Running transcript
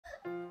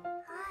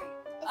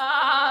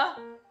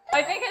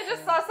I think I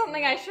just saw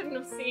something I shouldn't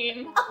have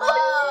seen.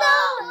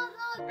 Oh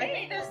no! I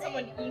think there's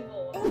someone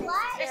evil.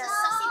 What? There's a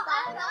sussy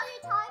I know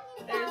you're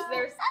talking about.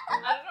 There's.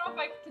 I don't know if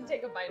I can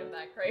take a bite of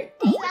that crepe.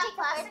 Is that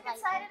plastic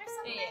inside it or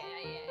something?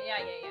 Yeah.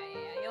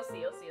 You'll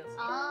see.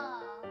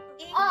 Oh.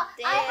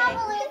 I have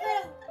a little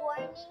bit of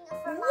warning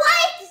for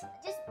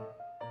Just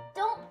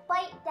don't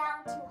bite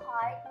down too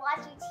hard.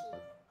 Watch your teeth.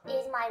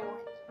 Is my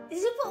warning.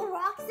 Did you put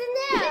rocks in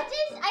there?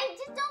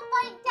 Just don't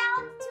bite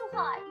down too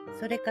hard.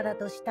 それから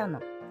どうしたの?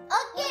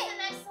 Okay. The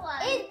next one.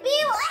 It's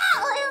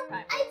Biboo.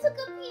 I took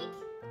a peek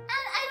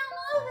and I don't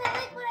know if I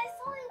like what I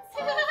saw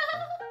inside.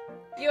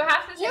 You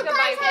have to take a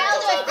bite. I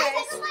took a bite.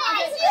 first.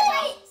 I see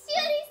what he's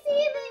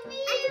seeing in me.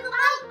 I took a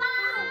bite.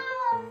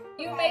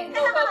 You make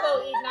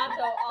Mococo eat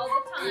natto all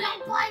the I'm time.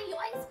 buying you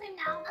ice cream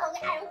now.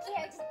 Okay, I don't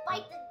care. Just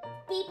bite the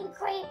beeping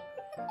crepe.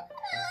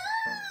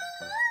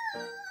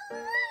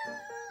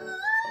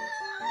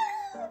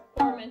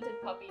 Tormented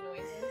puppy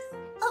noises.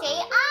 Say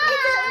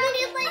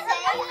immediately say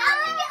I'll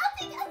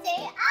take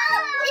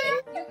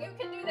You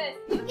can do this.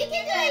 You can do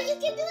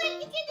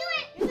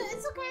it.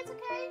 It's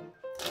okay.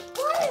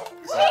 What?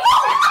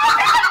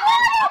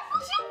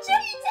 She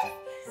just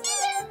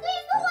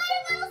squeezed the water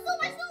bottle so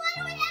much the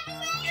water went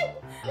everywhere.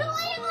 The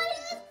water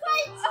bottle is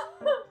crunched.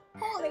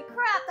 Holy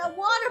crap, that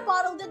water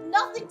bottle did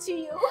nothing to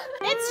you.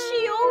 It's she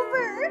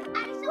over.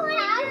 I'm so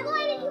happy.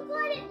 You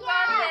got it.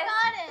 Yeah, I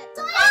got it.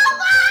 So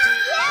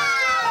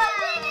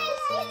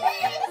She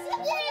did it.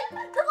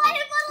 The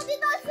water bottle did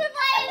not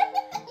survive.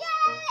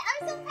 Yay!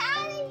 I'm so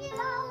proud of you.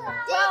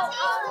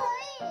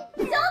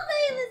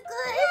 Something was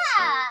good.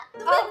 Yeah.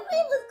 The whipped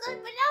cream was good,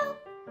 but now.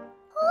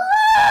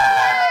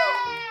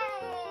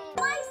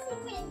 My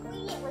secret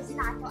ingredient was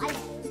natto. I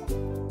used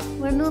it.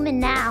 We're moving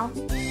now.